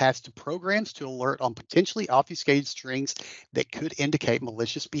parameters passed to programs to alert on potentially obfuscated strings that could indicate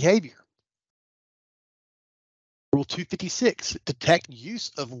malicious behavior. Rule 256, detect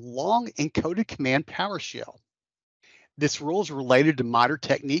use of long encoded command PowerShell. This rule is related to MITRE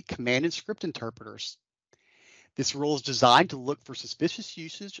technique, command and script interpreters. This rule is designed to look for suspicious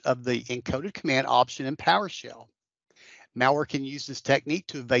usage of the encoded command option in PowerShell. Malware can use this technique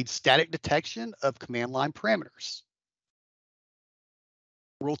to evade static detection of command line parameters.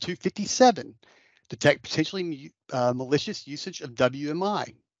 Rule 257, detect potentially malicious usage of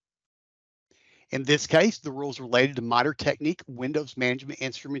WMI. In this case, the rule is related to MITRE technique, Windows Management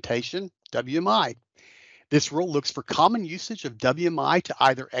Instrumentation, WMI. This rule looks for common usage of WMI to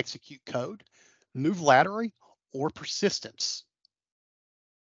either execute code, move laterally, or persistence.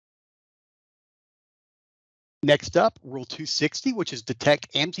 Next up, Rule 260, which is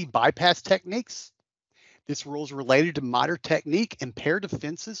detect AMSI bypass techniques. This rule is related to MITRE technique, impaired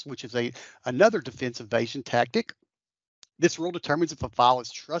defenses, which is another defense evasion tactic. This rule determines if a file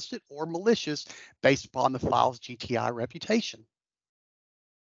is trusted or malicious based upon the file's GTI reputation.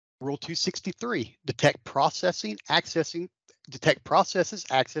 Rule 263, detect processes accessing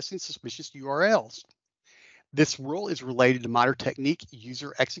suspicious URLs. This rule is related to MITRE technique,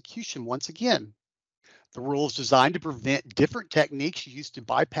 user execution once again. The rule is designed to prevent different techniques used to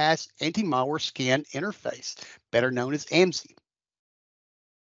bypass anti-malware scan interface, better known as AMSI.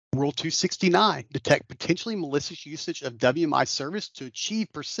 Rule 269, detect potentially malicious usage of WMI service to achieve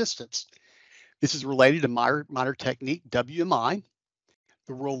persistence. This is related to MITRE technique, WMI.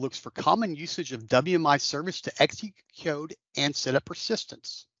 The rule looks for common usage of WMI service to execute code and set up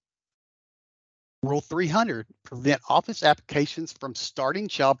persistence. Rule 300, prevent Office applications from starting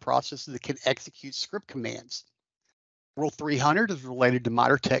child processes that can execute script commands. Rule 300 is related to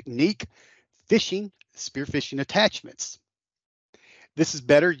MITRE technique, phishing, spear phishing attachments. This is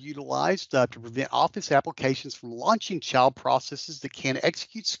better utilized to prevent Office applications from launching child processes that can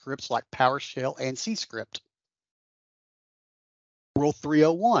execute scripts like PowerShell and C-script. Rule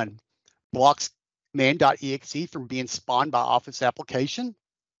 301 blocks command.exe from being spawned by Office application.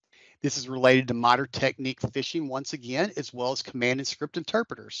 This is related to MITRE technique phishing once again, as well as command and script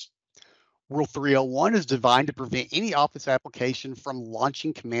interpreters. Rule 301 is designed to prevent any Office application from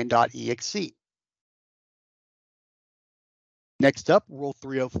launching command.exe. Next up, Rule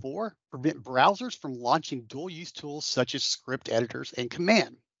 304, prevent browsers from launching dual-use tools such as script editors and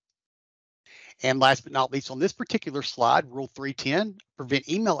command. And last but not least on this particular slide, Rule 310, prevent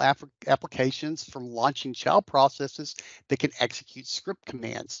email applications from launching child processes that can execute script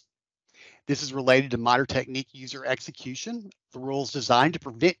commands. This is related to MITRE technique user execution. The rule is designed to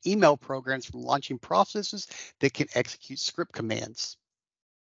prevent email programs from launching processes that can execute script commands.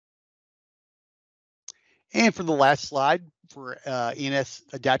 And for the last slide, for ENS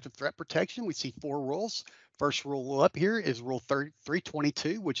adaptive threat protection, we see 4 rules. First rule up here is Rule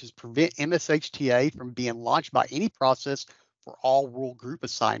 322, which is prevent MSHTA from being launched by any process for all rule group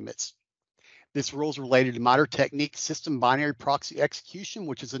assignments. This rule is related to MITRE technique system binary proxy execution,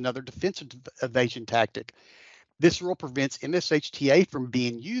 which is another defensive evasion tactic. This rule prevents MSHTA from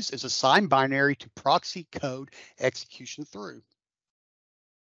being used as a signed binary to proxy code execution through.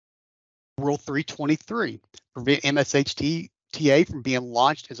 Rule 323, prevent MSHTA from being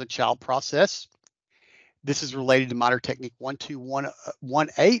launched as a child process. This is related to MITRE technique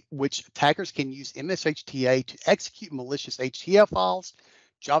 12118, which attackers can use MSHTA to execute malicious HTML files,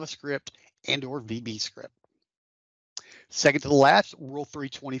 JavaScript, and/or VB script. Second to the last, Rule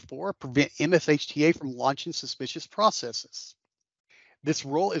 324, prevent MSHTA from launching suspicious processes. This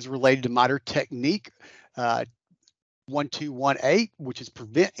rule is related to MITRE technique 1218, which is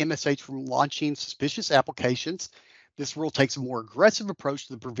prevent MSH from launching suspicious applications. This rule takes a more aggressive approach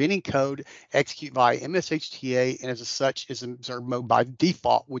to the preventing code execute via MSHTA, and as such is in observed mode by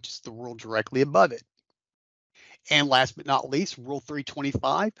default, which is the rule directly above it. And last but not least, Rule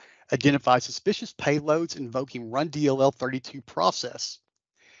 325, identify suspicious payloads invoking run DLL 32 process.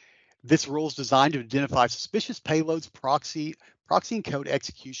 This rule is designed to identify suspicious payloads proxying code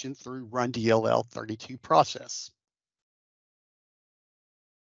execution through run DLL 32 process.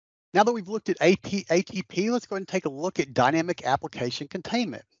 Now that we've looked at ATP, let's go ahead and take a look at dynamic application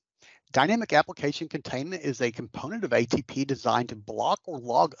containment. Dynamic application containment is a component of ATP designed to block or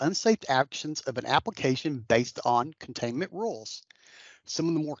log unsafe actions of an application based on containment rules. Some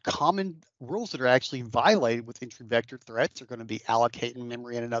of the more common rules that are actually violated with entry vector threats are going to be allocating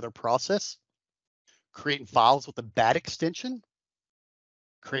memory in another process, creating files with a BAT extension,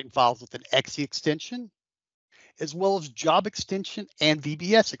 creating files with an exe extension, as well as job extension and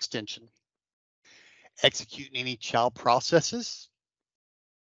VBS extension, executing any child processes,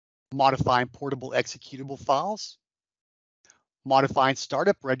 modifying portable executable files, modifying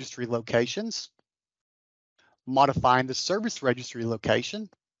startup registry locations, modifying the service registry location,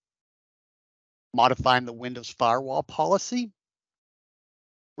 modifying the Windows firewall policy,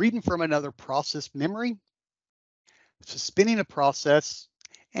 reading from another process memory, suspending a process,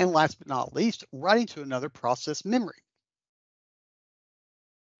 and last but not least, writing to another process memory.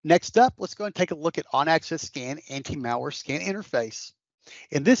 Next up, let's go and take a look at on-access scan anti-malware scan interface.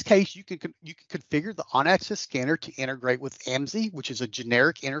 In this case, you can configure the on-access scanner to integrate with AMSI, which is a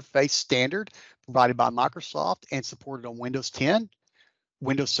generic interface standard provided by Microsoft and supported on Windows 10,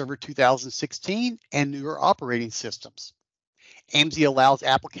 Windows Server 2016, and newer operating systems. AMSI allows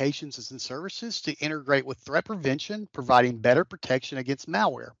applications and services to integrate with threat prevention, providing better protection against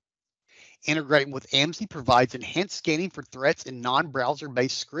malware. Integrating with AMSI provides enhanced scanning for threats in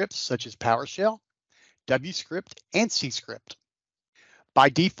non-browser-based scripts such as PowerShell, WScript, and C-script. By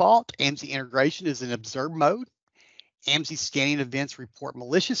default, AMSI integration is in observe mode. AMSI scanning events report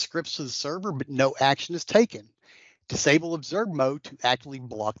malicious scripts to the server, but no action is taken. Disable observe mode to actively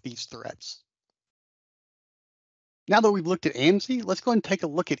block these threats. Now that we've looked at AMSI, let's go ahead and take a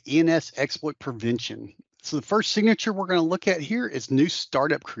look at ENS exploit prevention. So the first signature we're going to look at here is new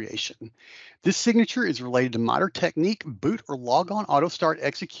startup creation. This signature is related to MITRE technique, boot or logon auto start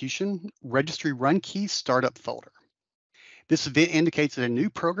execution, registry run keys startup folder. This event indicates that a new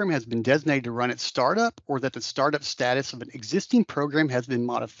program has been designated to run at startup or that the startup status of an existing program has been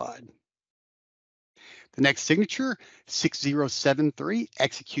modified. The next signature, 6073,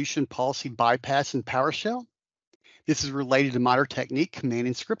 execution policy bypass in PowerShell. This is related to MITRE technique command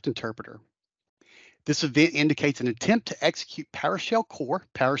and script interpreter. This event indicates an attempt to execute PowerShell core,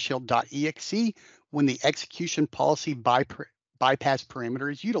 PowerShell.exe, when the execution policy bypass parameter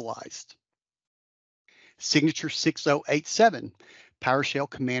is utilized. Signature 6087, PowerShell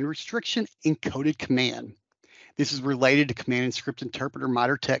command restriction encoded command. This is related to command and script interpreter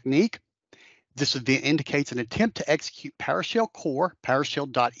MITRE technique. This event indicates an attempt to execute PowerShell core,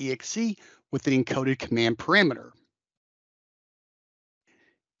 PowerShell.exe, with an encoded command parameter.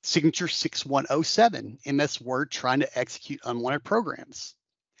 Signature 6107, MS Word trying to execute unwanted programs.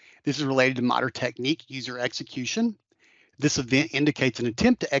 This is related to MITRE technique user execution. This event indicates an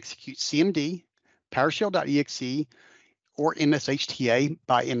attempt to execute CMD, PowerShell.exe, or MSHTA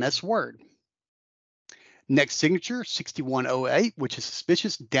by MS Word. Next signature, 6108, which is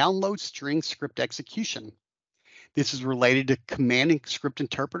suspicious download string script execution. This is related to command and script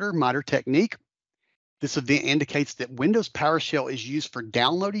interpreter MITRE technique. This event indicates that Windows PowerShell is used for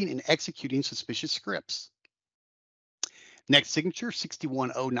downloading and executing suspicious scripts. Next signature,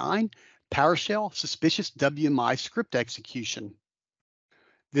 6109, PowerShell suspicious WMI script execution.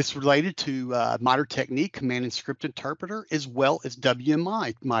 This is related to MITRE technique, command and script interpreter, as well as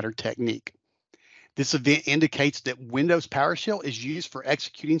WMI MITRE technique. This event indicates that Windows PowerShell is used for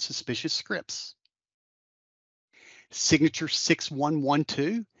executing suspicious scripts. Signature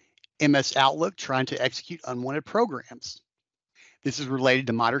 6112, MS Outlook trying to execute unwanted programs. This is related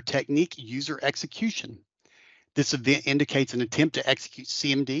to MITRE technique user execution. This event indicates an attempt to execute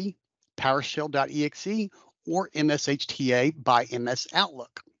CMD, PowerShell.exe, or MSHTA by MS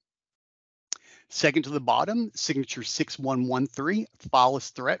Outlook. Second to the bottom, signature 6113, fileless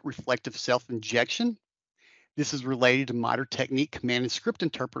threat reflective self-injection. This is related to MITRE technique command and script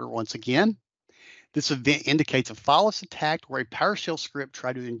interpreter once again. This event indicates a fileless attack where a PowerShell script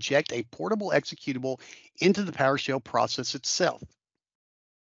tried to inject a portable executable into the PowerShell process itself.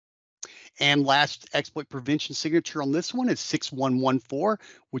 And last exploit prevention signature on this one is 6114,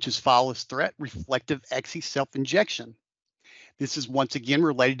 which is fileless threat reflective exe self-injection. This is once again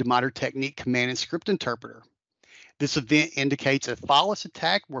related to MITRE technique command and script interpreter. This event indicates a fileless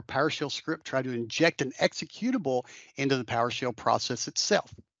attack where PowerShell script tried to inject an executable into the PowerShell process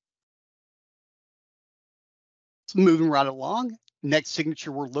itself. So moving right along, next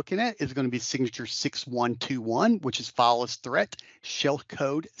signature we're looking at is going to be signature 6121, which is fileless threat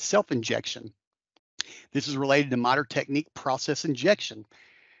shellcode self-injection. This is related to MITRE technique process injection.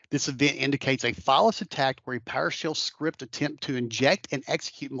 This event indicates a fileless attack where a PowerShell script attempt to inject and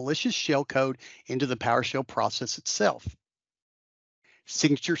execute malicious shellcode into the PowerShell process itself.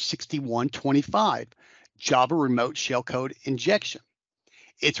 Signature 6125, Java remote shellcode injection.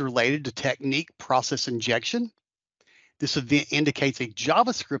 It's related to technique process injection. This event indicates a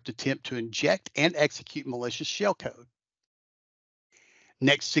JavaScript attempt to inject and execute malicious shellcode.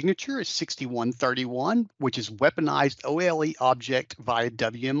 Next signature is 6131, which is weaponized OLE object via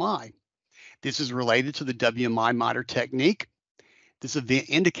WMI. This is related to the WMI MITRE technique. This event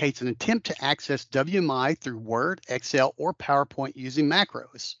indicates an attempt to access WMI through Word, Excel, or PowerPoint using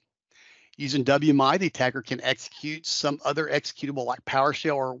macros. Using WMI, the attacker can execute some other executable like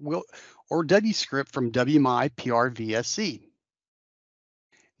PowerShell or WScript from WMI PRVSC.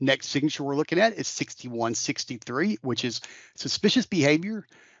 Next signature we're looking at is 6163, which is suspicious behavior,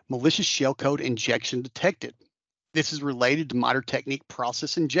 malicious shellcode injection detected. This is related to MITRE technique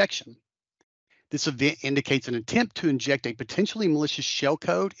process injection. This event indicates an attempt to inject a potentially malicious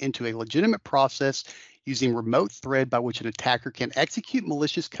shellcode into a legitimate process using remote thread by which an attacker can execute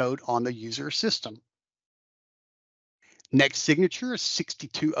malicious code on the user system. Next signature is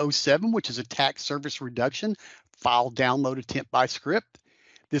 6207, which is attack surface reduction, file download attempt by script.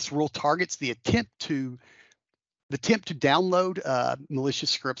 This rule targets the attempt to download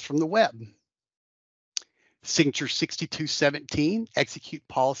malicious scripts from the web. Signature 6217, execute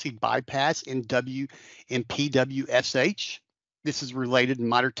policy bypass in PWSH. This is related to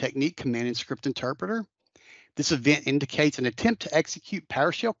MITRE technique command and script interpreter. This event indicates an attempt to execute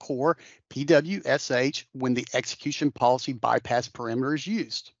PowerShell core PWSH when the execution policy bypass parameter is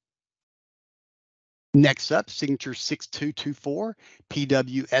used. Next up, signature 6224,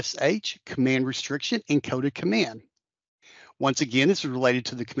 PWSH, command restriction, encoded command. Once again, this is related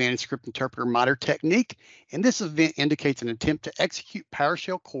to the command and script interpreter MITRE technique, and this event indicates an attempt to execute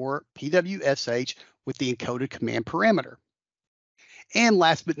PowerShell core PWSH with the encoded command parameter. And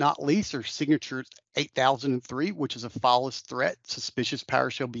last but not least, our signature 8003, which is a fileless threat, suspicious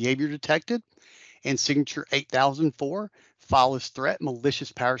PowerShell behavior detected, and signature 8004, fileless threat,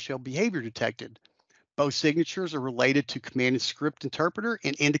 malicious PowerShell behavior detected. Both signatures are related to command and script interpreter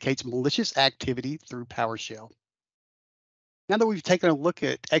and indicates malicious activity through PowerShell. Now that we've taken a look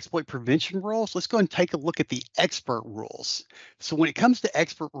at exploit prevention rules, let's go and take a look at the expert rules. So when it comes to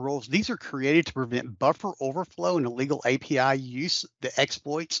expert rules, these are created to prevent buffer overflow and illegal API use, the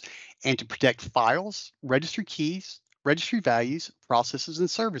exploits, and to protect files, registry keys, registry values, processes, and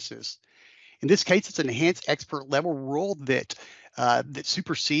services. In this case, it's an enhanced expert level rule that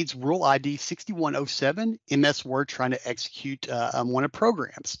supersedes Rule ID 6107 MS Word trying to execute one of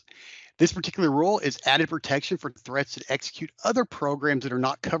programs. This particular rule is added protection for threats that execute other programs that are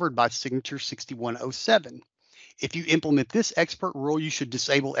not covered by Signature 6107. If you implement this expert rule, you should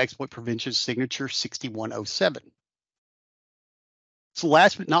disable exploit prevention signature 6107. So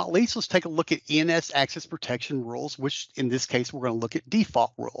last but not least, let's take a look at ENS access protection rules, which in this case, we're going to look at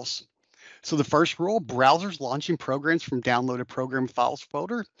default rules. So the first rule, browsers launching programs from downloaded program files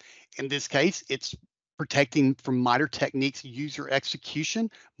folder. In this case, it's protecting from MITRE Techniques user execution,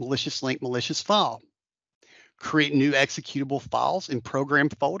 malicious link, malicious file. Create new executable files in program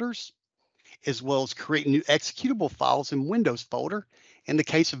folders, as well as create new executable files in Windows folder. In the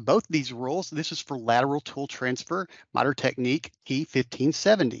case of both these rules, this is for lateral tool transfer, MITRE Technique key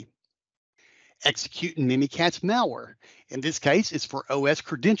 1570. Execute Mimikatz malware. In this case, it's for OS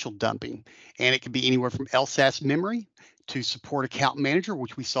credential dumping, and it can be anywhere from LSAS memory to support account manager,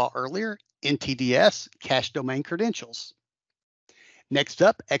 which we saw earlier, NTDS, cache domain credentials. Next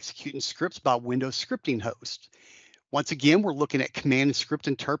up, executing scripts by Windows scripting host. Once again, we're looking at command and script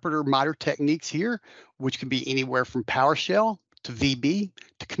interpreter MITRE techniques here, which can be anywhere from PowerShell to VB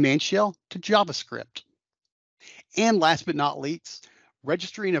to Command Shell to JavaScript. And last but not least,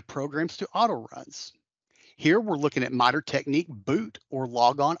 registering of programs to auto runs. Here we're looking at MITRE technique boot or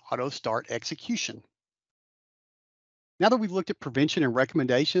logon auto start execution. Now that we've looked at prevention and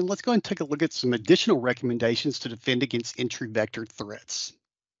recommendation, let's go and take a look at some additional recommendations to defend against entry vector threats.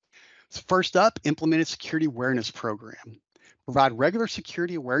 So first up, implement a security awareness program. Provide regular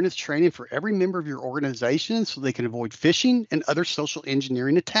security awareness training for every member of your organization so they can avoid phishing and other social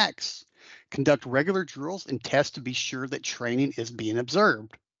engineering attacks. Conduct regular drills and tests to be sure that training is being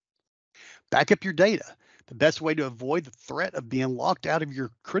observed. Back up your data. The best way to avoid the threat of being locked out of your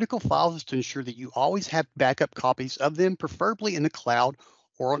critical files is to ensure that you always have backup copies of them, preferably in the cloud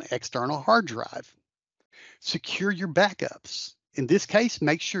or on an external hard drive. Secure your backups. In this case,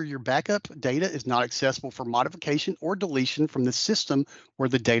 make sure your backup data is not accessible for modification or deletion from the system where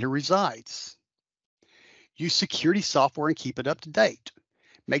the data resides. Use security software and keep it up to date.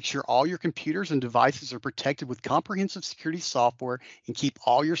 Make sure all your computers and devices are protected with comprehensive security software and keep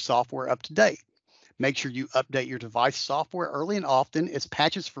all your software up to date. Make sure you update your device software early and often, as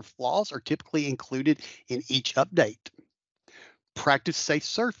patches for flaws are typically included in each update. Practice safe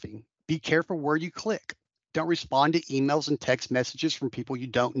surfing. Be careful where you click. Don't respond to emails and text messages from people you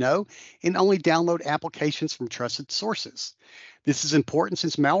don't know, and only download applications from trusted sources. This is important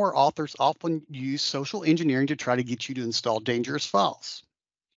since malware authors often use social engineering to try to get you to install dangerous files.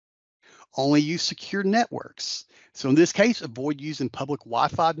 Only use secure networks. So in this case, avoid using public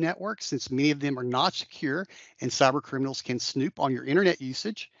Wi-Fi networks since many of them are not secure and cyber criminals can snoop on your internet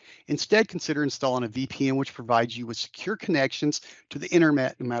usage. Instead, consider installing a VPN which provides you with secure connections to the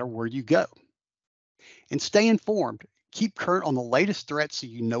internet no matter where you go. And stay informed. Keep current on the latest threats so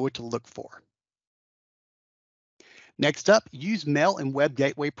you know what to look for. Next up, use mail and web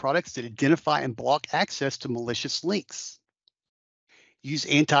gateway products that identify and block access to malicious links. Use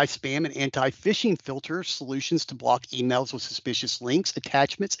anti-spam and anti-phishing filter solutions to block emails with suspicious links,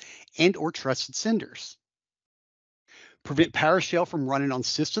 attachments, and/or trusted senders. Prevent PowerShell from running on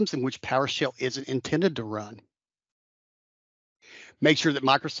systems in which PowerShell isn't intended to run. Make sure that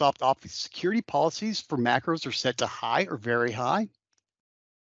Microsoft Office security policies for macros are set to high or very high.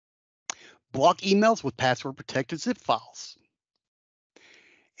 Block emails with password-protected zip files.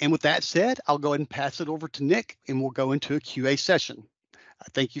 And with that said, I'll go ahead and pass it over to Nick, and we'll go into a QA session.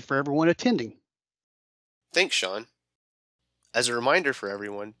 Thank you for everyone attending. Thanks, Sean. As a reminder for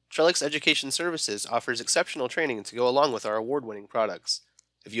everyone, Trellix Education Services offers exceptional training to go along with our award-winning products.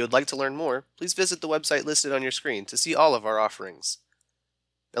 If you would like to learn more, please visit the website listed on your screen to see all of our offerings.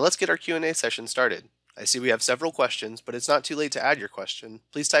 Now let's get our Q&A session started. I see we have several questions, but it's not too late to add your question.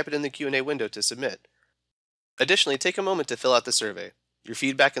 Please type it in the Q&A window to submit. Additionally, take a moment to fill out the survey. Your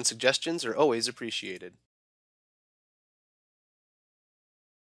feedback and suggestions are always appreciated.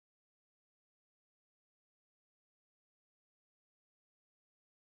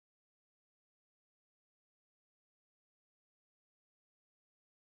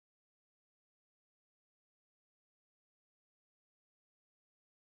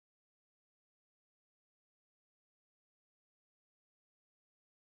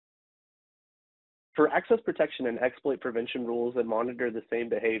 For access protection and exploit prevention rules that monitor the same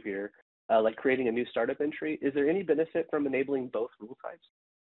behavior, like creating a new startup entry, is there any benefit from enabling both rule types?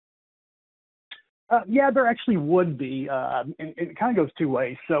 Yeah, there actually would be, and it kind of goes two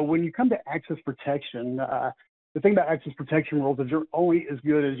ways. So when you come to access protection, the thing about access protection rules is they're only as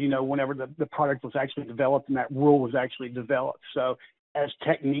good as, whenever the product was actually developed and that rule was actually developed. So as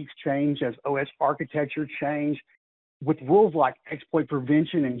techniques change, as OS architecture change, with rules like exploit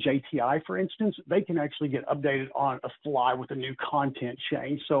prevention and JTI, for instance, they can actually get updated on a fly with a new content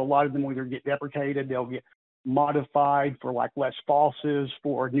change. So a lot of them will either get deprecated, they'll get modified for like less falses,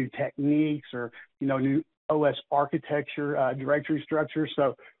 for new techniques, or new OS architecture, directory structure.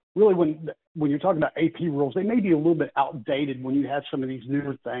 So really, when you're talking about AP rules, they may be a little bit outdated when you have some of these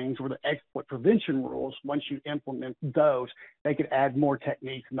newer things, where the exploit prevention rules, once you implement those, they could add more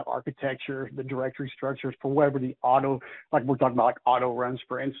techniques in the architecture, the directory structures for whatever the like we're talking about, like auto runs,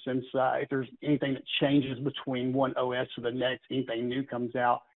 for instance. If there's anything that changes between one OS to the next, anything new comes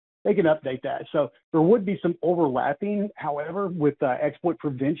out, they can update that. So there would be some overlapping. However, with exploit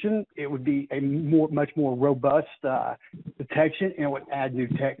prevention, it would be a much more robust detection, and it would add new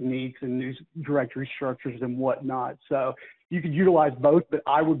techniques and new directory structures and whatnot. So you could utilize both, but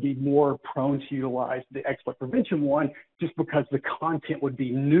I would be more prone to utilize the exploit prevention one, just because the content would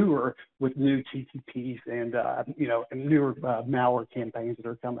be newer with new TTPs and and newer malware campaigns that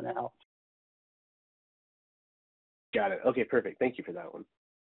are coming out. Got it. Okay, perfect. Thank you for that one.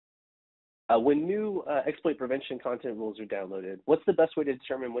 When new exploit prevention content rules are downloaded, what's the best way to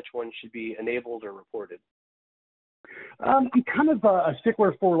determine which one should be enabled or reported? I'm kind of a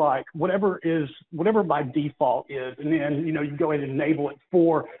stickler for like whatever by default is, and then you go ahead and enable it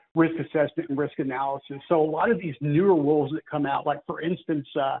for risk assessment and risk analysis. So a lot of these newer rules that come out, like for instance,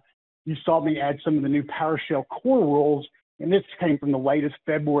 you saw me add some of the new PowerShell core rules, and this came from the latest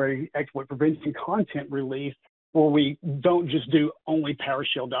February exploit prevention content release, where we don't just do only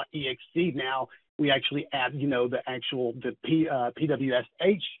PowerShell.exe now. We actually add, the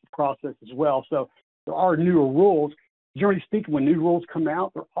PWSH process as well. So there are newer rules. Generally speaking, when new rules come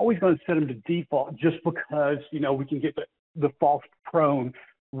out, they're always going to set them to default, just because, we can get the false prone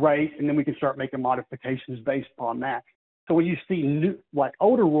rate, and then we can start making modifications based upon that. So when you see new, like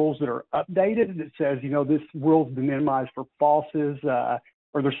older rules that are updated, that says, this rule's been minimized for falses,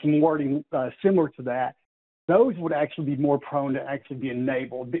 or there's some wording similar to that, those would actually be more prone to actually be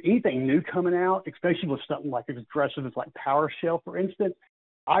enabled. But anything new coming out, especially with something like as aggressive as like PowerShell, for instance,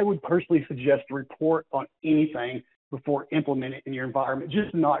 I would personally suggest a report on anything before implementing it in your environment,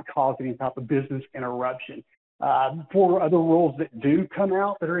 just to not cause any type of business interruption. For other rules that do come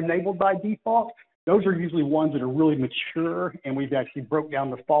out that are enabled by default, those are usually ones that are really mature, and we've actually broke down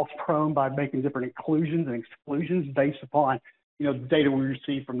the false prone by making different inclusions and exclusions based upon, the data we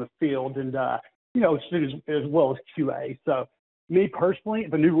receive from the field, and as well as QA. So me personally,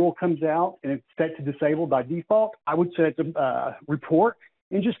 if a new rule comes out and it's set to disable by default, I would set it to report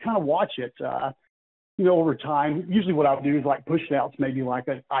and just kind of watch it. Over time, usually what I would do is like push it out to maybe like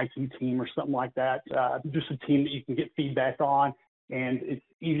an IT team or something like that, just a team that you can get feedback on, and it's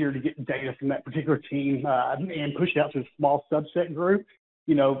easier to get data from that particular team, and push it out to a small subset group.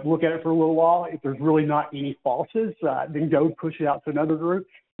 Look at it for a little while. If there's really not any falses, then go push it out to another group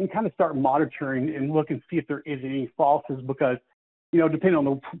and kind of start monitoring and look and see if there is any falses, because, depending on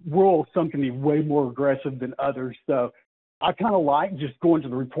the rule, some can be way more aggressive than others. So I kind of like just going to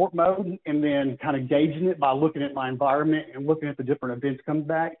the report mode and then kind of gauging it by looking at my environment and looking at the different events come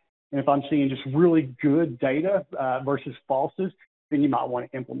back. And if I'm seeing just really good data versus falses, then you might want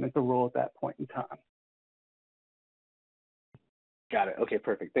to implement the rule at that point in time. Got it. Okay,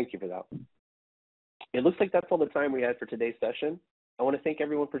 perfect. Thank you for that. It looks like that's all the time we had for today's session. I want to thank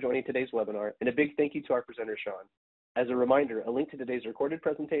everyone for joining today's webinar, and a big thank you to our presenter, Sean. As a reminder, a link to today's recorded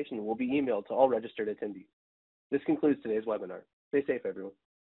presentation will be emailed to all registered attendees. This concludes today's webinar. Stay safe, everyone.